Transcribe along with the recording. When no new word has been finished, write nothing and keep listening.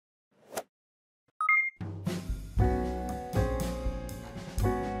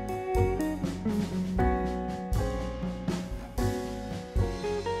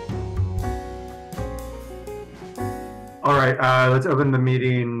All right, let's open the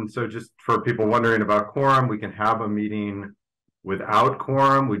meeting. So just for people wondering about quorum, we can have a meeting without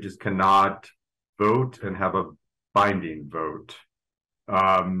quorum. We just cannot vote and have a binding vote.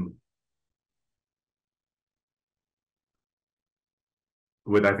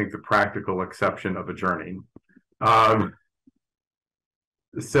 With, I think, the practical exception of adjourning.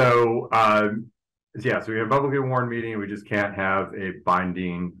 So we have a publicly warned meeting. We just can't have a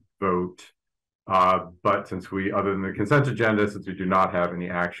binding vote. But since other than the consent agenda, since we do not have any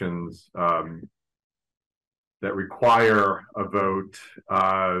actions that require a vote,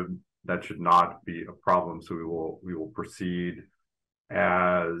 that should not be a problem. So we will proceed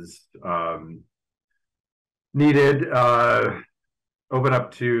as needed. Open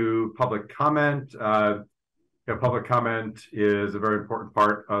up to public comment. Public comment is a very important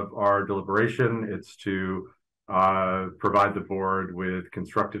part of our deliberation. It's to provide the board with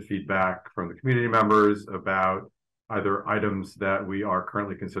constructive feedback from the community members about either items that we are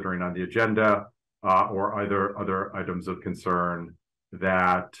currently considering on the agenda or either other items of concern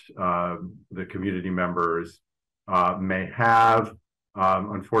that the community members may have.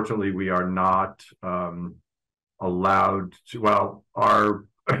 Unfortunately, we are not allowed to, well, our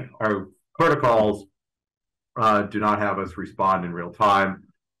protocols do not have us respond in real time.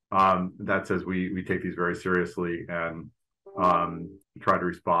 That says we take these very seriously and try to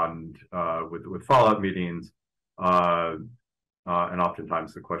respond with follow-up meetings. And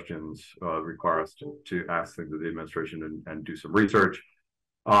oftentimes the questions require us to ask things of the administration and do some research.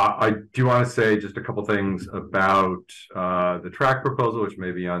 I do want to say just a couple things about the track proposal, which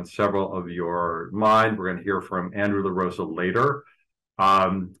may be on several of your mind. We're going to hear from Andrew LaRosa later.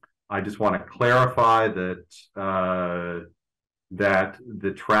 I just want to clarify that that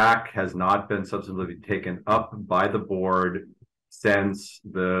the track has not been substantively taken up by the board since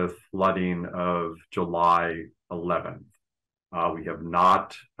the flooding of July 11th. We have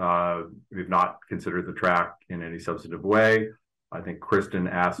not we've not considered the track in any substantive way. I think Kristen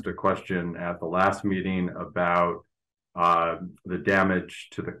asked a question at the last meeting about the damage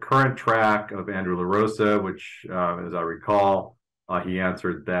to the current track of Andrew LaRosa, which, as I recall, he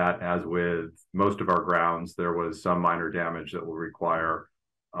answered that, as with most of our grounds, there was some minor damage that will require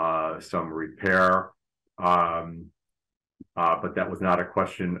some repair. But that was not a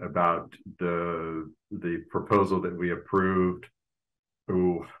question about the proposal that we approved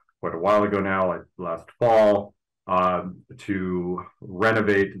quite a while ago now, like last fall, to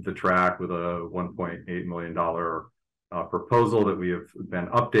renovate the track with a $1.8 million proposal that we have been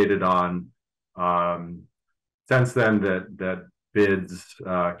updated on. Since then, that bids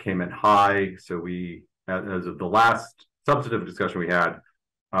came in high. So we, as of the last substantive discussion we had,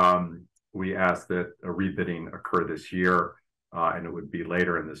 we asked that a rebidding occur this year, and it would be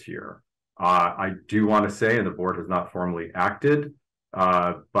later in this year. I do want to say, and the board has not formally acted,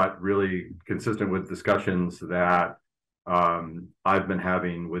 but really consistent with discussions that I've been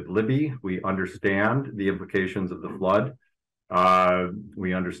having with Libby, we understand the implications of the flood.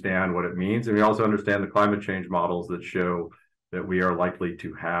 We understand what it means, and we also understand the climate change models that show that we are likely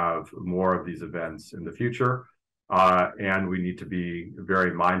to have more of these events in the future, and we need to be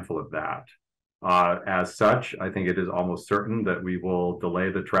very mindful of that. As such, I think it is almost certain that we will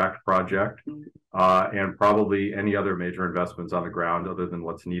delay the track project and probably any other major investments on the ground other than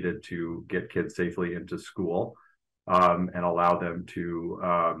what's needed to get kids safely into school and allow them to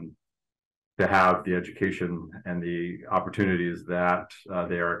have the education and the opportunities that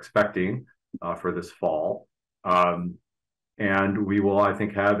they are expecting for this fall. And we will, I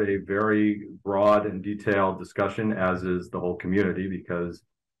think, have a very broad and detailed discussion, as is the whole community, because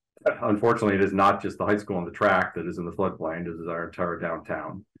unfortunately, it is not just the high school and the track that is in the floodplain. It is our entire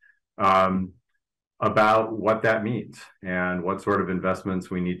downtown. About what that means and what sort of investments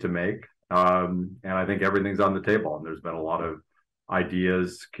we need to make. And I think everything's on the table. And there's been a lot of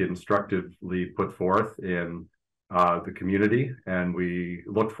ideas constructively put forth in the community. And we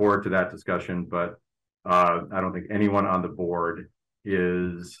look forward to that discussion. But I don't think anyone on the board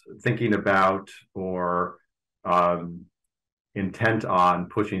is thinking about or intent on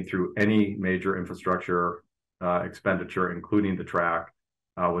pushing through any major infrastructure expenditure, including the track,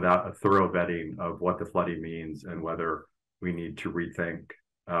 without a thorough vetting of what the flooding means and whether we need to rethink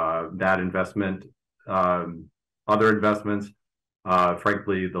that investment, other investments,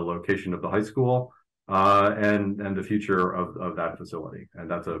 frankly, the location of the high school, and the future of that facility. And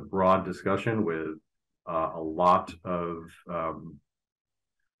that's a broad discussion with a lot of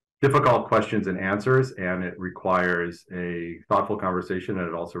difficult questions and answers, and it requires a thoughtful conversation, and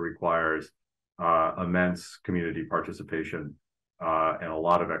it also requires immense community participation and a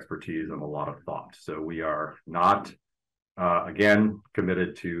lot of expertise and a lot of thought. So we are not again,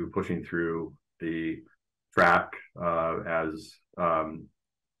 committed to pushing through the track as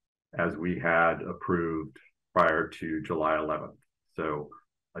we had approved prior to July 11th. So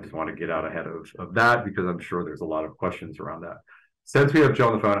I just want to get out ahead of that because I'm sure there's a lot of questions around that. Since we have Jill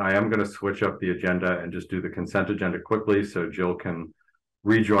on the phone, I am going to switch up the agenda and just do the consent agenda quickly so Jill can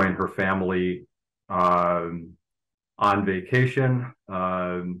rejoin her family on vacation.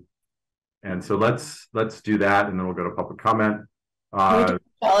 And so let's do that, and then we'll go to public comment.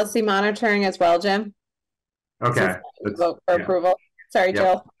 Policy monitoring as well, Jim. Okay. Vote for approval. Sorry,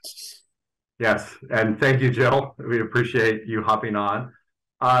 Jill. Yes, and thank you, Jill. We appreciate you hopping on.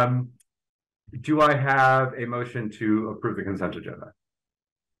 Do I have a motion to approve the consent agenda?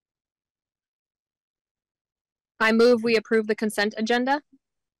 I move we approve the consent agenda.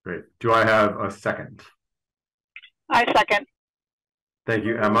 Great. Do I have a second? I second. Thank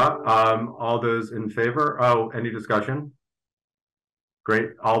you, Emma. All those in favor? Oh, any discussion?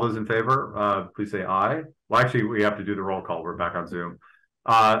 Great. All those in favor, please say aye. Well, actually, we have to do the roll call. We're back on Zoom.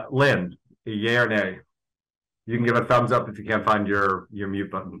 Lynn, yay or nay? You can give a thumbs up if you can't find your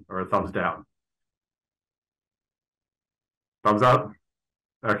mute button, or a thumbs down. Thumbs up?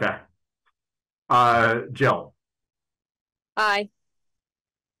 Okay. Jill? Aye.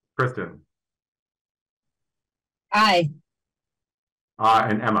 Kristen? Aye.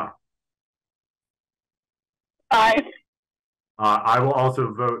 And Emma? Aye. I will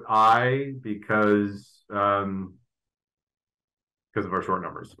also vote aye because of our short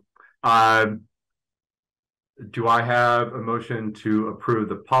numbers. Do I have a motion to approve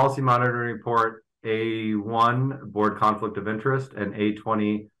the policy monitoring report, A1, board conflict of interest, and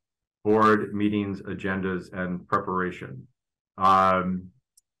A20, board meetings, agendas, and preparation? Do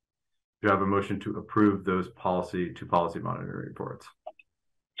you have a motion to approve those policy monitoring reports?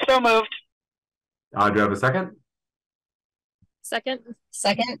 So moved. Do you have a second? Second.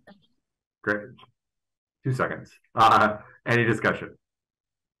 Great. 2 seconds. Any discussion?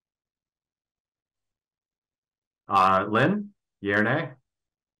 Lynn, yay or nay?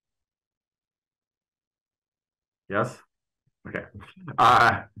 Yes? Okay.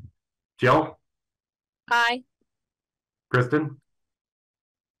 Jill? Aye. Kristen?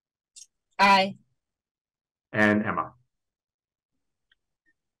 Aye. And Emma?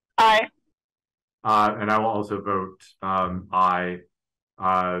 Aye. And I will also vote aye.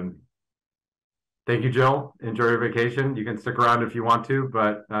 Thank you, Jill. Enjoy your vacation. You can stick around if you want to,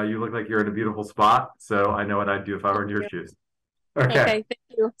 but you look like you're in a beautiful spot. So I know what I'd do if I were in your shoes. Okay, thank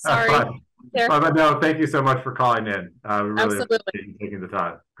you. Sorry. But no, thank you so much for calling in. We really Absolutely. appreciate you taking the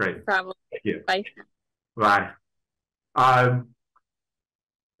time. Great. No problem. Thank you. Bye. Bye.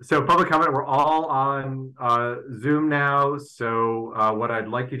 So public comment, we're all on Zoom now. So what I'd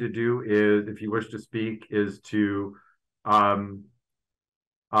like you to do is, if you wish to speak, is to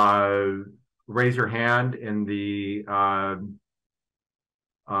raise your hand in the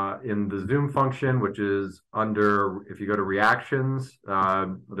Zoom function, which is under, if you go to reactions,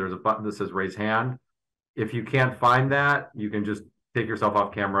 there's a button that says raise hand. If you can't find that, you can just take yourself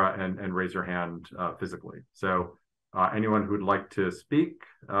off camera and raise your hand physically. So anyone who would like to speak,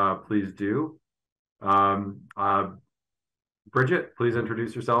 please do. Bridget, please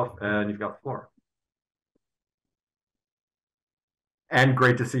introduce yourself, and you've got the floor. And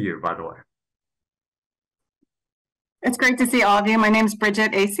great to see you, by the way. It's great to see all of you. My name is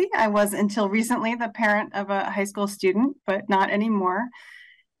Bridget Acey. I was until recently the parent of a high school student, but not anymore.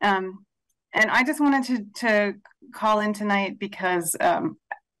 And I just wanted to call in tonight because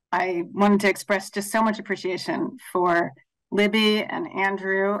I wanted to express just so much appreciation for Libby and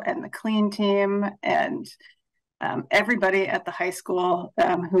Andrew and the clean team and everybody at the high school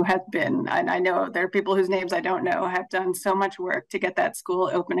who have been, and I know there are people whose names I don't know, have done so much work to get that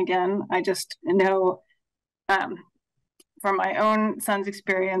school open again. I just know from my own son's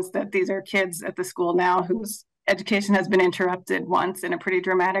experience that these are kids at the school now whose education has been interrupted once in a pretty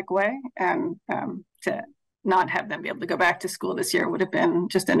dramatic way, and to not have them be able to go back to school this year would have been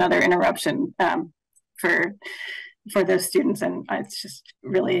just another interruption for those students. And it's just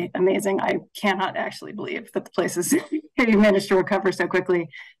really amazing. I cannot actually believe that the place has managed to recover so quickly.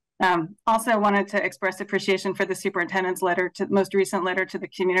 Also wanted to express appreciation for the superintendent's most recent letter to the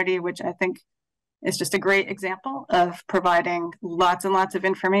community, which I think is just a great example of providing lots and lots of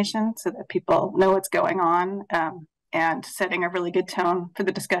information so that people know what's going on, and setting a really good tone for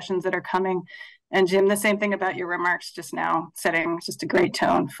the discussions that are coming. And Jim, the same thing about your remarks just now, setting just a great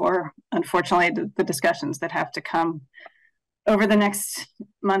tone for, unfortunately, the discussions that have to come over the next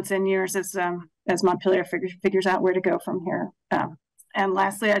months and years as Montpelier figures out where to go from here. And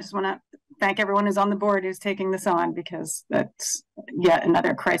lastly, I just want to thank everyone who's on the board who's taking this on, because that's yet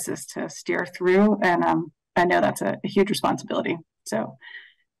another crisis to steer through. And I know that's a huge responsibility. So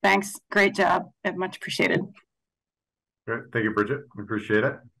thanks. Great job. Much appreciated. Great. Thank you, Bridget. We appreciate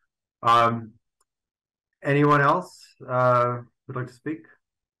it. Anyone else would like to speak?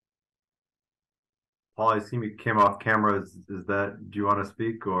 Paul, I see you came off camera. Is that, do you want to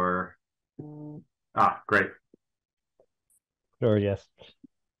speak or? Great. Sure, yes.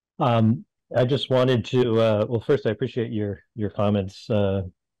 I just wanted to, well, first, I appreciate your comments,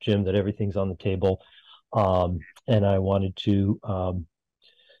 Jim, that everything's on the table. And I wanted to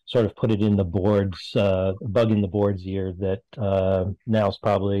sort of put it in the board's, bug in the board's ear that now's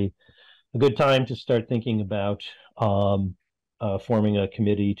probably a good time to start thinking about forming a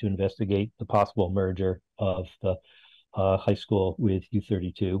committee to investigate the possible merger of the high school with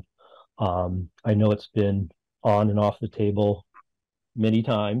U32. I know it's been on and off the table many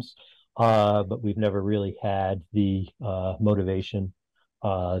times, but we've never really had the motivation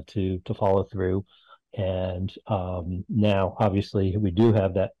to follow through. And now, obviously, we do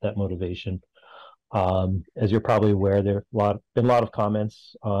have that motivation. As you're probably aware, there have been a lot of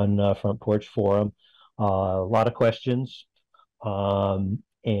comments on Front Porch Forum, a lot of questions, and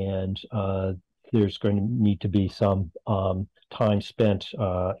there's going to need to be some time spent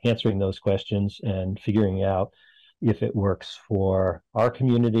answering those questions and figuring out if it works for our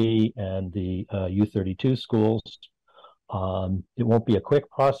community and the U32 schools. It won't be a quick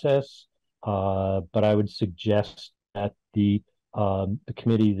process, but I would suggest that the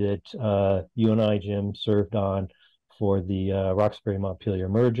committee that you and I, Jim, served on for the Roxbury-Montpelier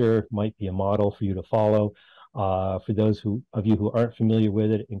merger might be a model for you to follow. For those of you who aren't familiar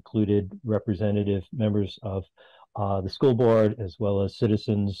with it, included representative members of the school board as well as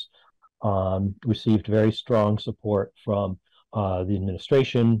citizens, received very strong support from the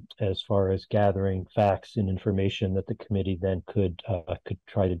administration as far as gathering facts and information that the committee then could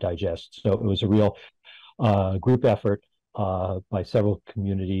try to digest. So it was a real group effort by several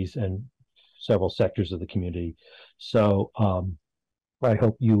communities and several sectors of the community. So I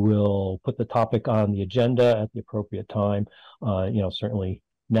hope you will put the topic on the agenda at the appropriate time. Certainly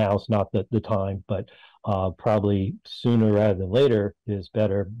now's not the time, but probably sooner rather than later is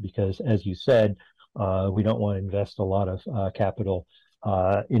better, because as you said, we don't want to invest a lot of capital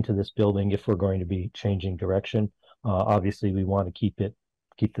into this building if we're going to be changing direction. Obviously, we want to keep the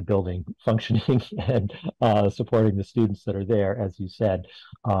building functioning and supporting the students that are there, as you said.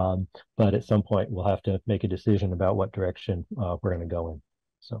 But at some point, we'll have to make a decision about what direction we're going to go in.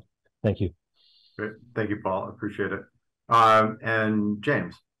 So thank you. Great. Thank you, Paul. I appreciate it. And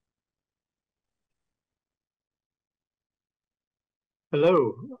James.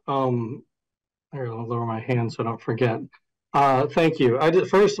 Hello. I'll lower my hand so I don't forget. Thank you. I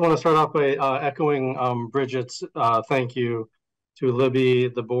first want to start off by echoing Bridget's thank you to Libby,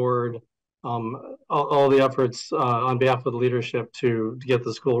 the board, all the efforts on behalf of the leadership to get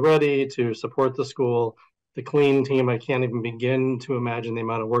the school ready, to support the school, the clean team. I can't even begin to imagine the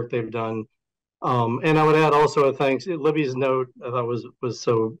amount of work they've done. And I would add also a thanks. Libby's note I thought was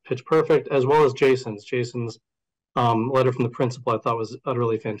so pitch perfect, as well as Jason's. Jason's letter from the principal I thought was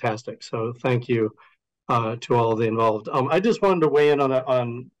utterly fantastic. So thank you to all of the involved. I just wanted to weigh in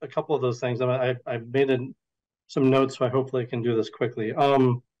on a couple of those things. I've made some notes, so I hopefully can do this quickly.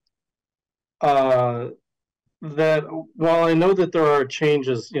 That while I know that there are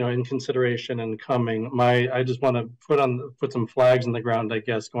changes, in consideration and coming, I just want to put some flags in the ground, I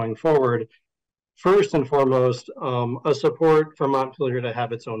guess, going forward. First and foremost, a support for Montpelier to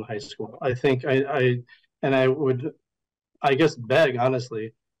have its own high school. I think I would, I guess, beg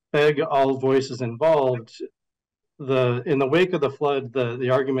all voices involved. In the wake of the flood, the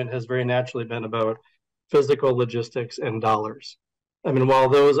argument has very naturally been about physical logistics and dollars. I mean, while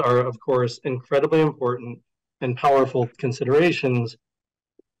those are, of course, incredibly important and powerful considerations,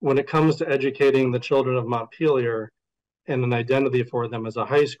 when it comes to educating the children of Montpelier and an identity for them as a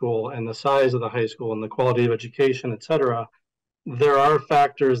high school and the size of the high school and the quality of education, et cetera, there are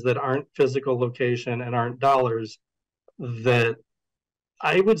factors that aren't physical location and aren't dollars that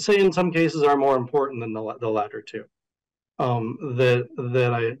I would say in some cases are more important than the latter two.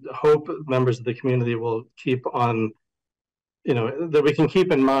 That I hope members of the community will keep on, that we can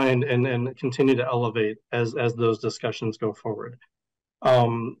keep in mind and continue to elevate as those discussions go forward.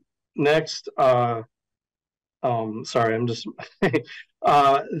 Next, sorry, I'm just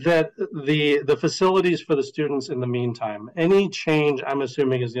that the facilities for the students in the meantime, any change I'm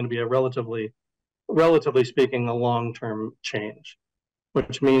assuming is going to be a relatively speaking, a long-term change,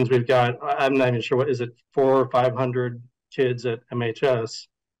 which means we've got, I'm not even sure, what is it, 400 or 500 kids at MHS.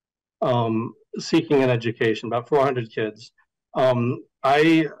 seeking an education, about 400 kids. With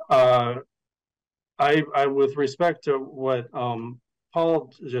respect to what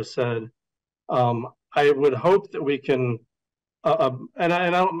Paul just said, I would hope that we can, I'm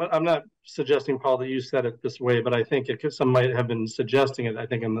not suggesting, Paul, that you said it this way, but I think some might have been suggesting it, I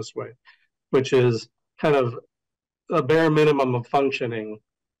think, in this way, which is kind of a bare minimum of functioning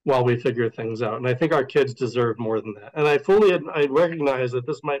while we figure things out. And I think our kids deserve more than that. And I recognize that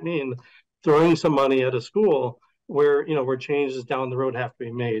this might mean throwing some money at a school where changes down the road have to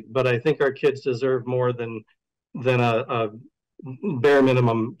be made. But I think our kids deserve more than a bare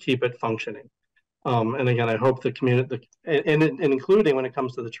minimum keep it functioning. And again, I hope the community, and including when it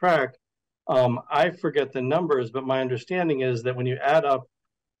comes to the track, I forget the numbers, but my understanding is that when you add up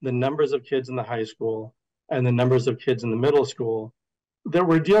the numbers of kids in the high school and the numbers of kids in the middle school, that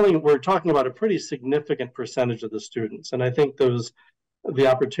we're talking about a pretty significant percentage of the students. And I think the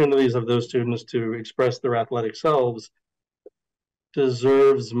opportunities of those students to express their athletic selves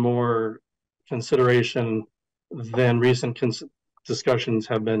deserves more consideration than recent discussions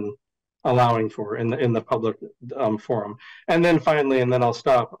have been allowing for in the public forum. And then finally, and then I'll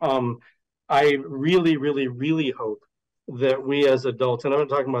stop, I really, really, really hope that we as adults, and I'm not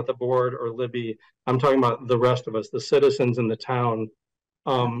talking about the board or Libby, I'm talking about the rest of us, the citizens in the town,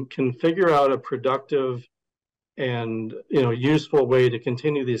 can figure out a productive and useful way to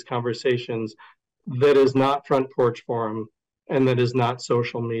continue these conversations that is not front porch forum and that is not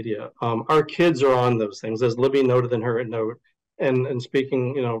social media. Our kids are on those things, as Libby noted in her note, and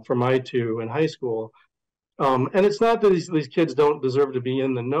speaking for my two in high school. And it's not that these kids don't deserve to be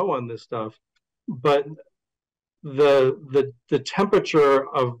in the know on this stuff, but the temperature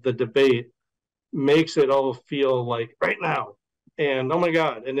of the debate makes it all feel like right now, and oh my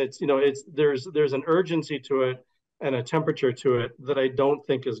God, and there's an urgency to it and a temperature to it that I don't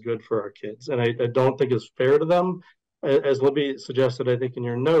think is good for our kids, and I don't think is fair to them. As Libby suggested, I think in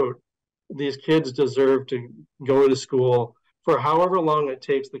your note, these kids deserve to go to school for however long it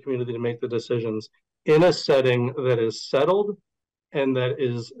takes the community to make the decisions in a setting that is settled and that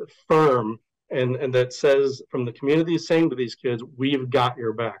is firm, and that says, from the community saying to these kids, we've got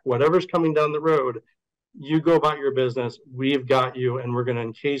your back. Whatever's coming down the road, you go about your business, we've got you, and we're going to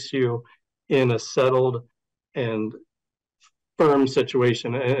encase you in a settled and firm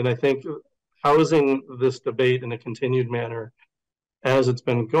situation. And I think housing this debate in a continued manner as it's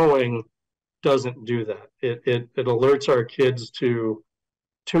been going doesn't do that. It alerts our kids to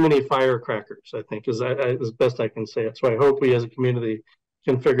too many firecrackers, I think, is best I can say it. So I hope we as a community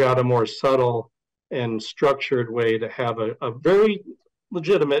can figure out a more subtle and structured way to have a very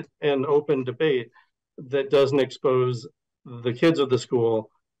legitimate and open debate that doesn't expose the kids of the school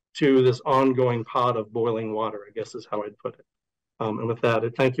to this ongoing pot of boiling water, I guess is how I'd put it. And with that,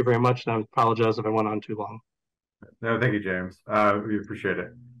 thank you very much, and I apologize if I went on too long. No, thank you, James. We appreciate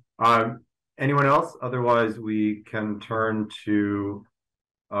it. Anyone else? Otherwise, we can turn to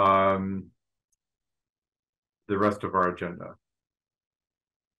the rest of our agenda.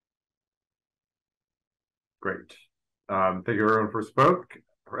 Great. Thank you everyone who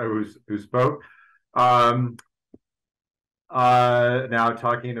spoke. Now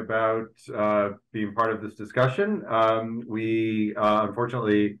talking about being part of this discussion, we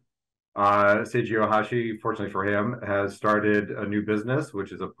unfortunately, Seiji Ohashi, fortunately for him, has started a new business,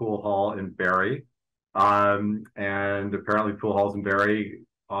 which is a pool hall in Barrie. And apparently pool halls in Barrie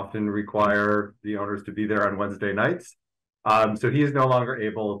often require the owners to be there on Wednesday nights. So he is no longer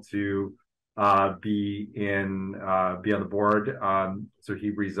able to be on the board. So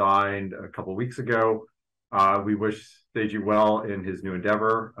he resigned a couple weeks ago. We wish Seiji well in his new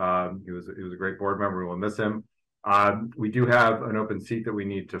endeavor. He was a great board member. We will miss him. We do have an open seat that we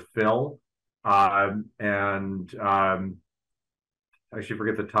need to fill. I actually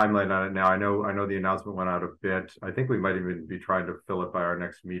forget the timeline on it now. I know the announcement went out a bit. I think we might even be trying to fill it by our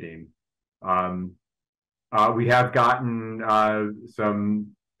next meeting. We have gotten some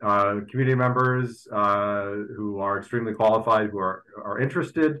community members who are extremely qualified, who are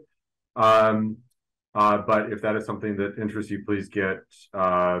interested. But if that is something that interests you, please get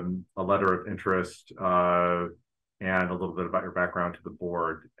a letter of interest and a little bit about your background to the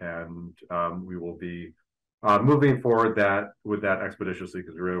board. And we will be moving forward with that expeditiously,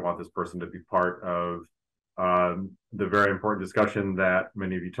 because we really want this person to be part of the very important discussion that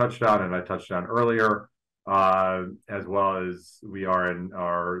many of you touched on and I touched on earlier, as well as we are in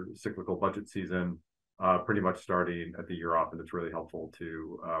our cyclical budget season, pretty much starting at the year off, and it's really helpful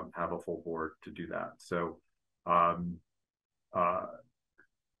to have a full board to do that. So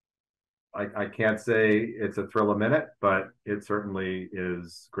I can't say it's a thrill a minute, but it certainly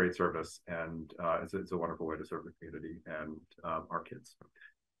is great service, and it's a wonderful way to serve the community and our kids.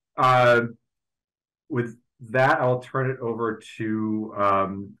 With that, I'll turn it over to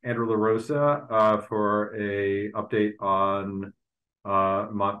Andrew LaRosa for a update on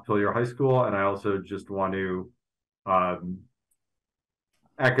Montpelier High School, and I also just want to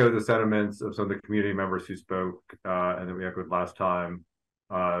echo the sentiments of some of the community members who spoke and that we echoed last time.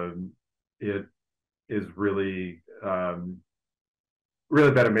 It is really,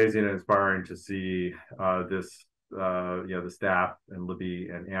 really been amazing and inspiring to see this, the staff and Libby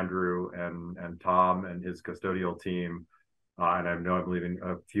and Andrew and Tom and his custodial team, and I know I'm leaving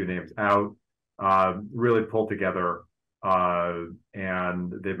a few names out, really pull together,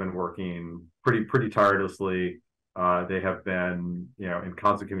 and they've been working pretty tirelessly. They have been, in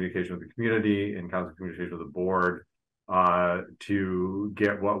constant communication with the community, in constant communication with the board, to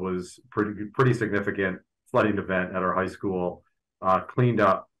get what was pretty significant flooding event at our high school cleaned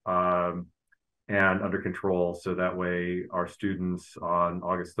up and under control, so that way our students on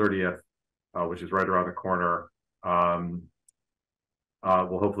August 30th, which is right around the corner,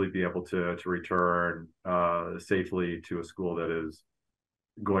 will hopefully be able to return safely to a school that is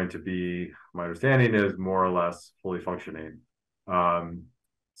going to be, my understanding is, more or less fully functioning.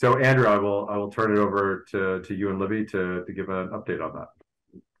 So Andrew, I will turn it over to you and Libby to give an update on that.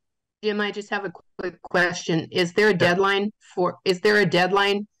 Jim, I just have a quick question. Is there a deadline for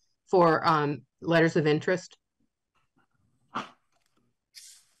letters of interest?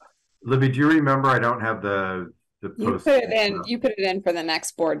 Libby, do you remember? I don't have the post. You put it in for the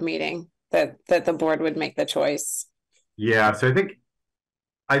next board meeting that the board would make the choice. Yeah, so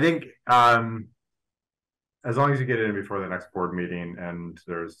I think as long as you get it in before the next board meeting and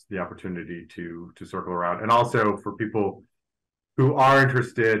there's the opportunity to circle around, and also for people who are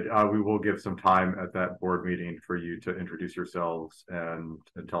interested, we will give some time at that board meeting for you to introduce yourselves and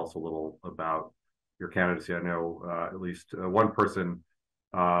tell us a little about your candidacy. I know at least one person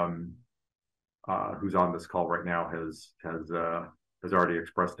who's on this call right now has already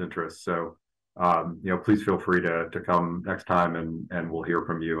expressed interest. So please feel free to come next time, and we'll hear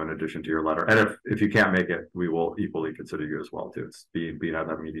from you in addition to your letter. And if you can't make it, we will equally consider you as well too. It's being at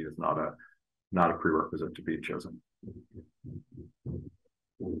that meeting is not a prerequisite to be chosen.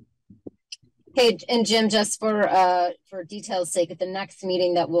 Hey, and Jim, just for details' sake, at the next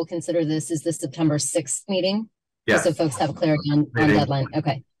meeting that we'll consider this is the September 6th meeting. Yes. Just so folks have clarity on deadline.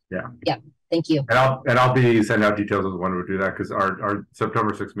 Okay. Yeah. Yeah. Thank you. And I'll be sending out details of when we do that, because our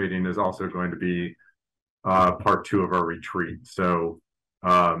September 6th meeting is also going to be part 2 of our retreat. So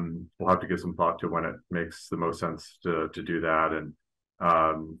we'll have to give some thought to when it makes the most sense to do that, and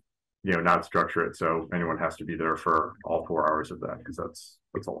not structure it so anyone has to be there for all 4 hours of that, because that's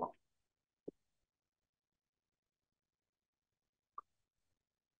a lot.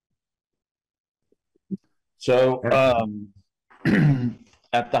 So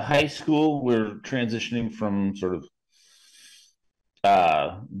at the high school, we're transitioning from sort of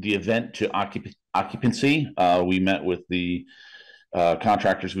the event to occupancy. We met with the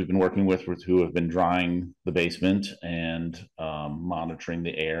contractors we've been working with who have been drying the basement and monitoring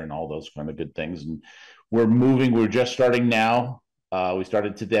the air and all those kind of good things. And we're just starting now. We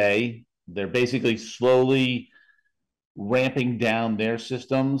started today. They're basically slowly ramping down their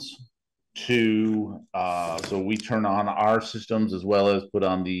systems to so we turn on our systems as well as put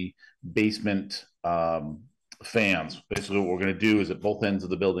on the basement fans. Basically what we're going to do is at both ends of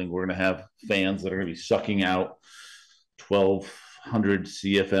the building, we're going to have fans that are going to be sucking out 1,200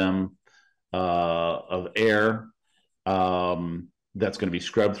 CFM of air that's going to be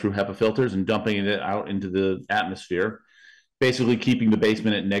scrubbed through HEPA filters and dumping it out into the atmosphere, basically keeping the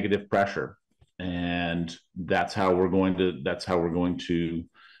basement at negative pressure. And that's how we're going to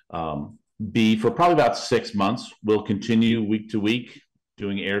be for probably about 6 months. We'll continue week to week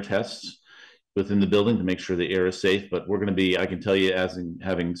doing air tests within the building to make sure the air is safe. But we're going to be, I can tell you,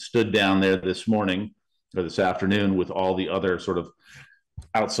 having stood down there this morning or this afternoon with all the other sort of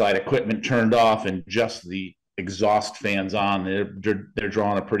outside equipment turned off and just the exhaust fans on, they're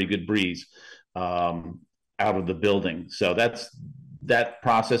drawing a pretty good breeze out of the building. So that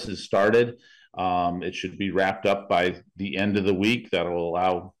process has started. It should be wrapped up by the end of the week. That will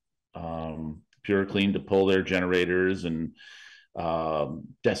allow PureClean to pull their generators and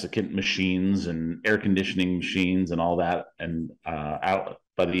desiccant machines and air conditioning machines and all that and out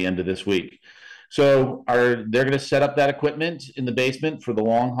by the end of this week. So they're going to set up that equipment in the basement for the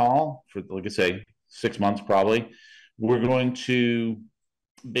long haul for, like I say, 6 months probably. We're going to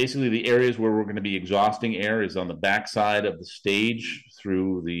basically the areas where we're going to be exhausting air is on the backside of the stage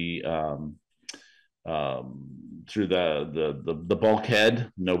through the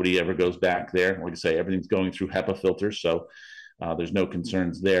bulkhead. Nobody ever goes back there. Like I say, everything's going through HEPA filters, so there's no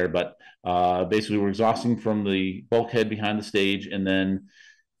concerns there. But basically, we're exhausting from the bulkhead behind the stage, and then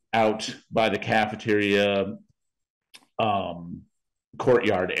out by the cafeteria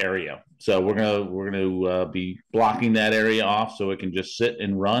courtyard area. So we're gonna be blocking that area off so it can just sit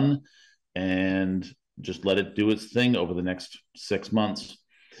and run, and just let it do its thing over the next 6 months,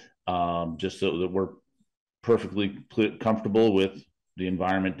 just so that we're perfectly comfortable with the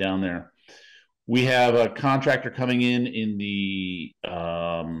environment down there. We have a contractor coming in the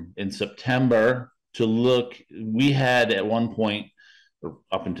in September to look. We had at one point, or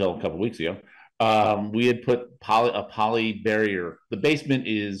up until a couple of weeks ago, we had put a poly barrier. The basement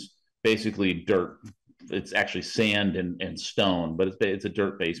is basically dirt. It's actually sand and stone, but it's a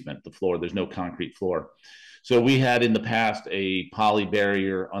dirt basement. The floor, there's no concrete floor. So we had in the past a poly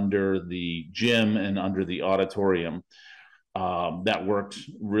barrier under the gym and under the auditorium. That worked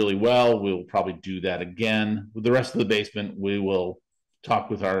really well. We'll probably do that again. With the rest of the basement, we will talk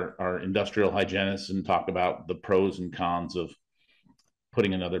with our industrial hygienists and talk about the pros and cons of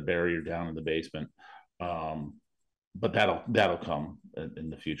putting another barrier down in the basement. But that'll come in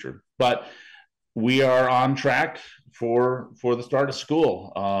the future. But we are on track for the start of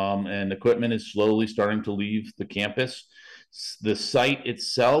school, and equipment is slowly starting to leave the campus. The site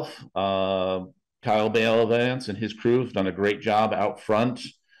itself, Kyle Bailvance and his crew have done a great job out front,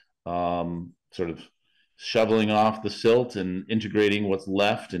 sort of shoveling off the silt and integrating what's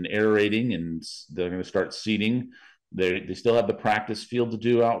left and aerating, and they're going to start seeding. They still have the practice field to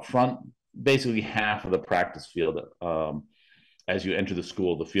do out front, basically half of the practice field. As you enter the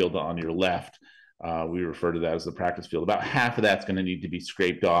school, the field on your left, we refer to that as the practice field. About half of that's going to need to be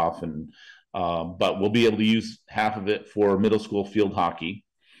scraped off, and but we'll be able to use half of it for middle school field hockey.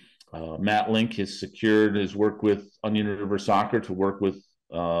 Matt Link has secured his work with Onion River Soccer to work with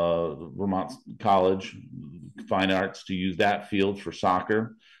Vermont College Fine Arts to use that field for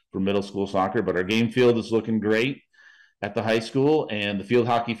soccer, for middle school soccer. But our game field is looking great at the high school, and the field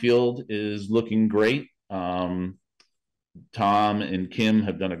hockey field is looking great. Tom and Kim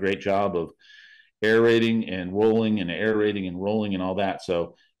have done a great job of aerating and rolling and aerating and rolling and all that.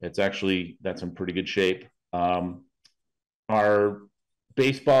 So that's in pretty good shape. Our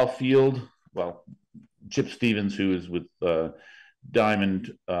baseball field, well, Chip Stevens, who is with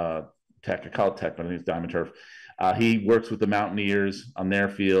Diamond Tech, I call it Tech, but I think it's Diamond Turf. He works with the Mountaineers on their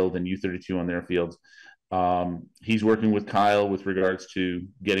field and U32 on their fields. He's working with Kyle with regards to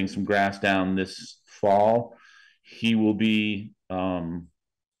getting some grass down this fall. He will be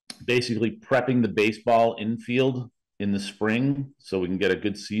basically prepping the baseball infield in the spring so we can get a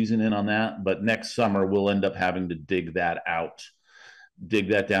good season in on that. But next summer, we'll end up having to dig that out, dig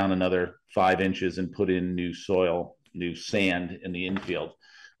that down another 5 inches and put in new soil, new sand in the infield,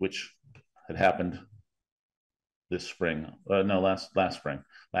 which had happened this spring. Last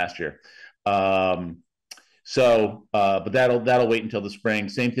year. But that'll wait until the spring.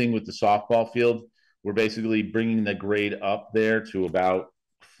 Same thing with the softball field. We're basically bringing the grade up there to about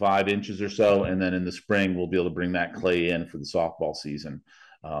 5 inches or so, and then in the spring we'll be able to bring that clay in for the softball season.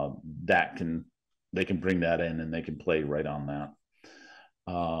 They can bring that in and they can play right on that.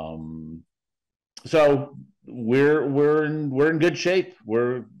 So we're in good shape.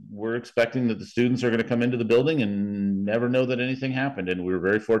 We're expecting that the students are going to come into the building and never know that anything happened, and we were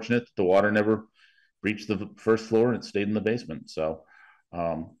very fortunate that the water never reached the first floor and it stayed in the basement. So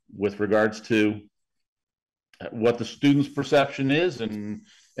with regards to what the students' perception is and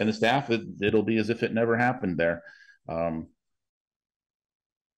the staff, it'll be as if it never happened there. And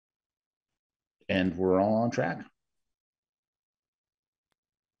we're all on track.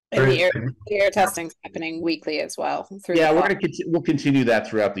 And the air testing's happening weekly as well. We'll continue that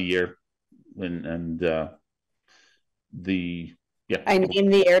throughout the year, I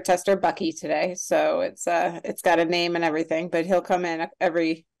named the air tester Bucky today, so it's got a name and everything. But he'll come in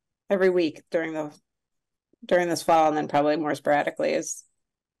every week during this fall, and then probably more sporadically as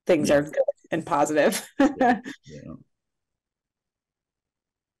things are good and positive.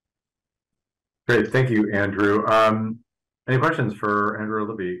 Great, thank you, Andrew. Any questions for Andrew or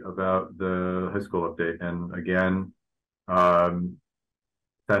Libby about the high school update? And again,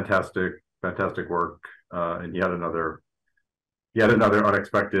 fantastic work, and yet another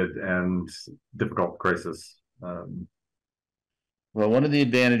unexpected and difficult crisis. Well, one of the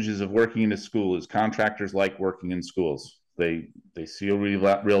advantages of working in a school is contractors like working in schools. They see a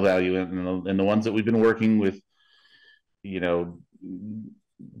real value in the ones that we've been working with,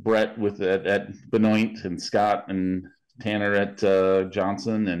 Brett at Benoit, and Scott and Tanner at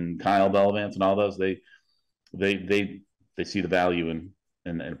Johnson, and Kyle Belvance and all those, they see the value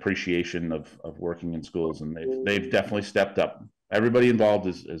and appreciation of working in schools, and they've definitely stepped up. Everybody involved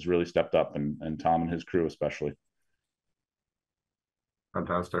has really stepped up, and Tom and his crew especially.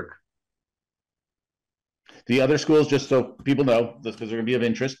 Fantastic. The other schools, just so people know, this because they're going to be of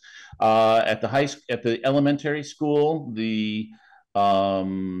interest, at the elementary school, the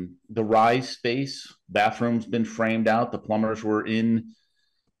rise space bathroom's been framed out. The plumbers were in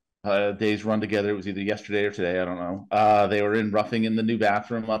days run together. It was either yesterday or today, I don't know. They were in roughing in the new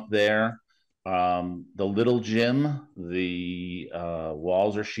bathroom up there. The little gym, the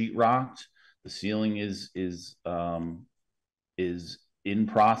walls are sheetrocked. The ceiling is in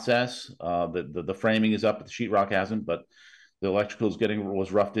process. The framing is up, but the sheetrock hasn't. But the electrical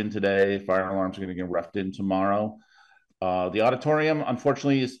was roughed in today. Fire alarms are going to get roughed in tomorrow. The auditorium,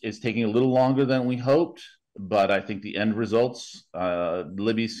 unfortunately, is taking a little longer than we hoped. But I think the end results,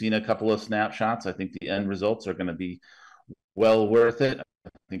 Libby's seen a couple of snapshots. I think the end results are going to be well worth it. I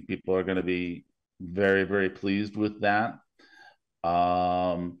think people are going to be very, very pleased with that.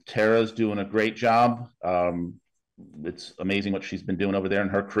 Tara's doing a great job. It's amazing what she's been doing over there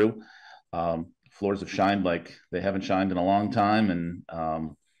and her crew. Floors have shined like they haven't shined in a long time.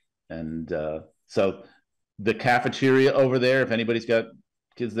 So the cafeteria over there, if anybody's got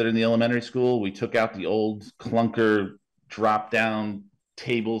kids that are in the elementary school, we took out the old clunker drop down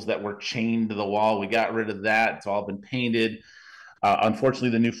tables that were chained to the wall. We got rid of that. It's all been painted. Unfortunately,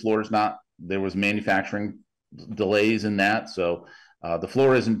 the new floor is not. There was manufacturing delays in that. So the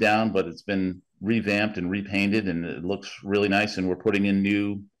floor isn't down, but it's been revamped and repainted, and it looks really nice. And we're putting in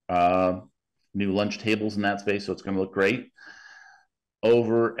new lunch tables in that space, so it's going to look great.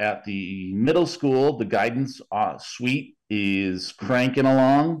 Over at the middle school, the guidance suite is cranking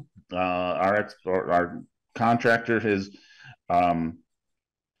along. Our contractor has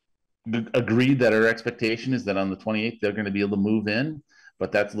agreed that our expectation is that on the 28th they're going to be able to move in,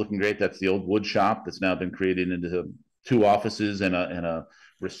 but that's looking great. That's the old wood shop that's now been created into 2 offices and a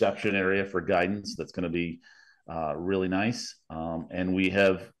reception area for guidance. That's going to be really nice. And we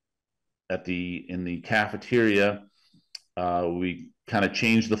have in the cafeteria, we kind of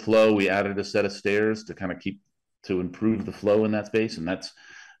changed the flow. We added a set of stairs to kind of improve the flow in that space, and that's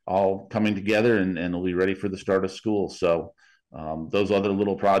all coming together, and it'll be ready for the start of school. So those other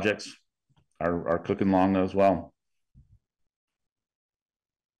little projects are cooking along as well.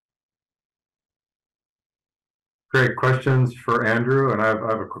 Great questions for Andrew, and I have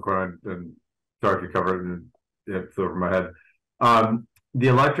a quick one. And sorry if you covered it and it flew over my head. The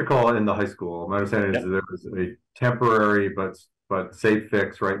electrical in the high school, my understanding is that there was a temporary but safe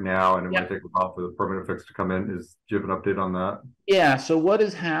fix right now, and it might take a while for the permanent fix to come in. Do you have an update on that? Yeah. So what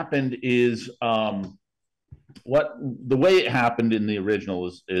has happened is the way it happened in the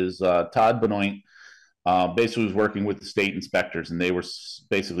original is Todd Benoit basically was working with the state inspectors, and they were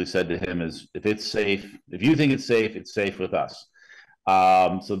basically said to him is, if it's safe, if you think it's safe with us.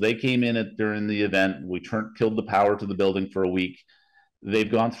 So they came in during the event. We killed the power to the building for a week.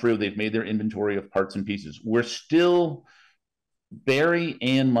 They've gone through, they've made their inventory of parts and pieces. Barry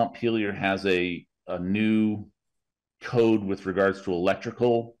and Montpelier has a new code with regards to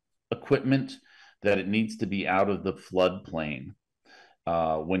electrical equipment that it needs to be out of the floodplain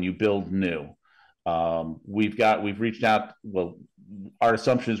when you build new. We've reached out. Well, our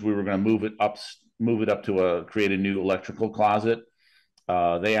assumption is we were going to move it up to create a new electrical closet.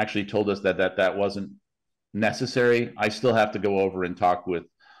 They actually told us that wasn't necessary. I still have to go over and talk with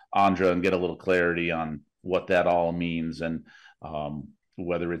Andra and get a little clarity on what that all means, and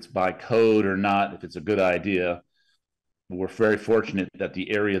whether it's by code or not, if it's a good idea. We're very fortunate that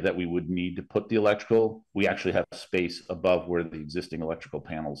the area that we would need to put the electrical, we actually have space above where the existing electrical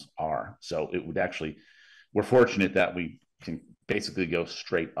panels are. So it would actually, we're fortunate that we can basically go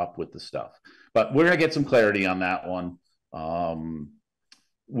straight up with the stuff. But we're going to get some clarity on that one.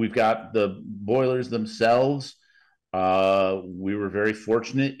 We've got the boilers themselves. We were very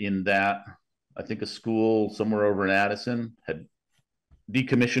fortunate in that I think a school somewhere over in Addison had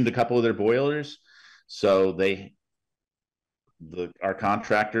decommissioned a couple of their boilers. So our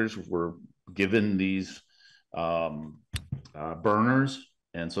contractors were given these burners,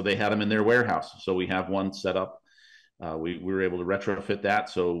 and so they had them in their warehouse. So we have one set up. We were able to retrofit that.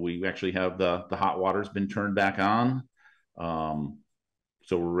 So we actually have the hot water's been turned back on.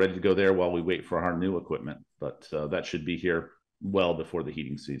 So we're ready to go there while we wait for our new equipment. But that should be here well before the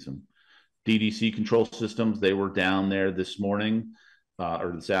heating season. DDC control systems, they were down there this morning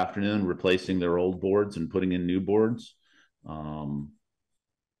or this afternoon, replacing their old boards and putting in new boards.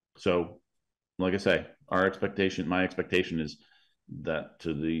 So, like I say, my expectation is that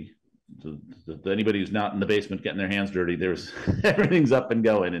to anybody who's not in the basement getting their hands dirty, there's everything's up and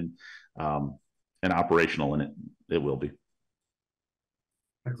going and operational, and it will be.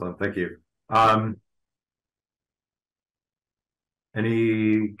 Excellent, thank you.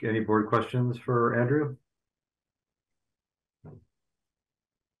 Any board questions for Andrew?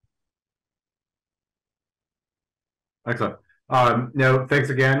 Excellent. No, thanks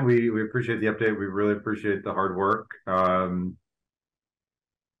again. We appreciate the update. We really appreciate the hard work. Yeah,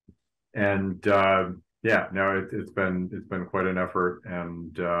 no, it's been quite an effort,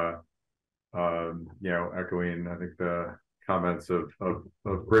 and you know, echoing I think the comments of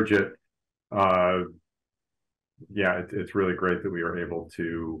Bridget. Yeah, it's really great that we are able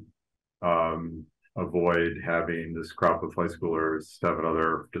to avoid having this crop of high schoolers have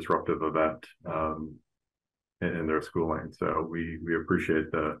another disruptive event in their schooling. So we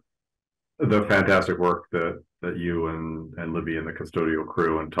appreciate the fantastic work that you and Libby and the custodial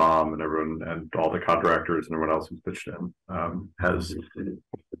crew and Tom and everyone and all the contractors and everyone else who's pitched in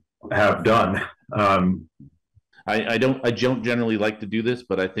have done. I don't generally like to do this,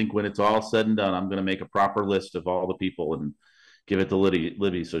 but I think when it's all said and done, I'm going to make a proper list of all the people and give it to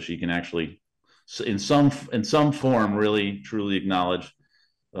Libby so she can actually, in some form, really truly acknowledge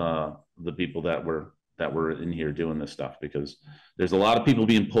the people that were in here doing this stuff, because there's a lot of people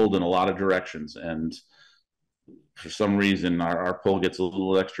being pulled in a lot of directions, and for some reason our pull gets a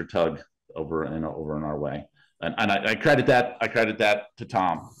little extra tug over in our way. And I credit that to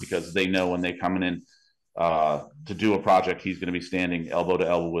Tom, because they know when they're coming in to do a project, he's going to be standing elbow to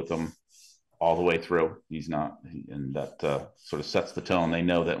elbow with them all the way through. He's not, and that sort of sets the tone. They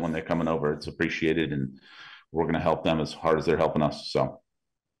know that when they're coming over, it's appreciated, and we're going to help them as hard as they're helping us. So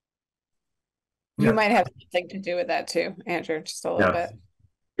you might have something to do with that too, Andrew, just a little bit.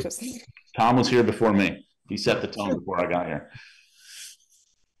 Just Tom was here before me. He set the tone before I got here.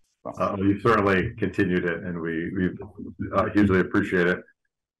 You certainly continued it, and we hugely appreciate it.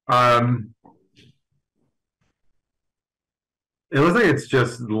 It looks like it's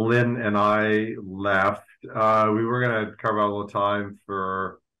just Lynn and I left. We were going to carve out a little time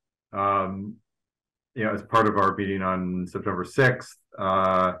for, you know, as part of our meeting on September 6th.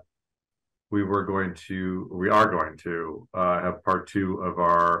 We are going to have part 2 of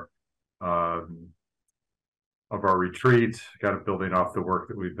our retreat, kind of building off the work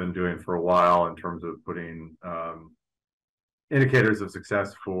that we've been doing for a while in terms of putting indicators of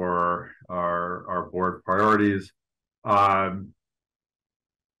success for our board priorities.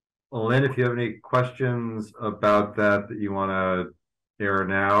 Lynn, if you have any questions about that you want to air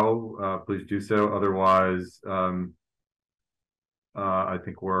now, please do so. Otherwise, I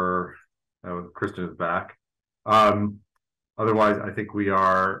think Kristen is back. Otherwise, I think we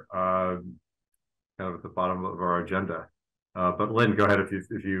are kind of at the bottom of our agenda. But Lynn, go ahead if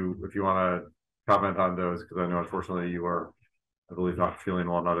you want to comment on those, because I know unfortunately you are, I believe, not feeling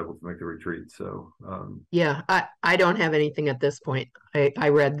well, not able to make the retreat. So yeah, I don't have anything at this point. I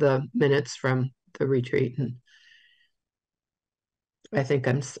read the minutes from the retreat, and I think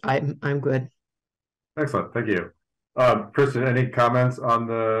I'm good. Excellent, thank you. Kristen, any comments on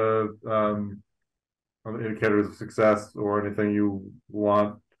the indicators of success, or anything you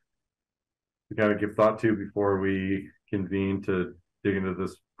want to kind of give thought to before we convene to dig into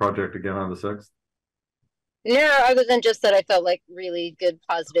this project again on the 6th? No, other than just that I felt like really good,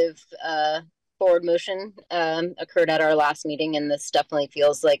 positive forward motion occurred at our last meeting, and this definitely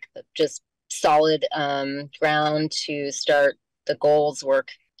feels like just solid ground to start the goals work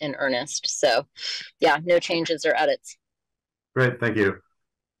in earnest. So yeah, no changes or edits. Great, thank you.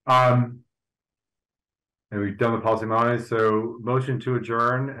 And we've done the policy money, so motion to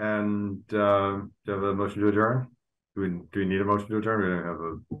adjourn, and do you have a motion to adjourn? Do we need a motion to adjourn? We don't have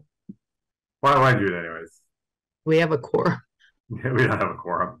a. Why do I do it anyways? We have a quorum. Yeah, we don't have a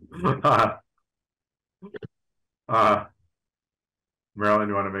quorum. Marilyn,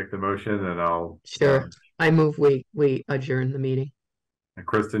 you want to make the motion, and I'll. Sure. I move we adjourn the meeting. And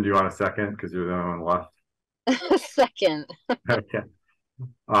Kristen, do you want a second, because you're the only one left? Second. Okay.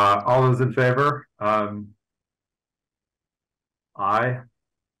 All those in favor? Aye.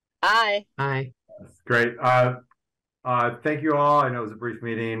 Aye. Aye. That's great. Thank you all. I know it was a brief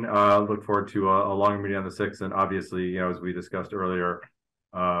meeting. Look forward to a longer meeting on the 6th. And obviously, you know, as we discussed earlier,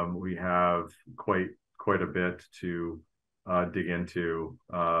 we have quite a bit to dig into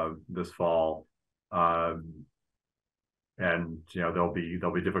this fall. And you know, there'll be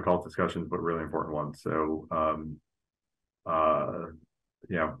difficult discussions, but really important ones. So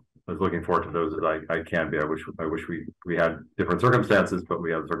you know, as looking forward to those as I can be. I wish we had different circumstances, but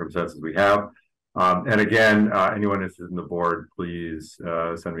we have the circumstances we have. And again, anyone interested in the board, please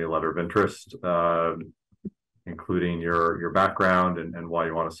send me a letter of interest, including your background and why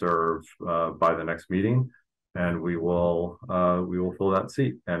you want to serve by the next meeting, and we will fill that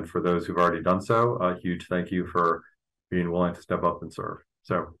seat. And for those who've already done so, a huge thank you for being willing to step up and serve.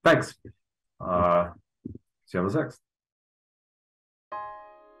 So thanks. See you on the 6th.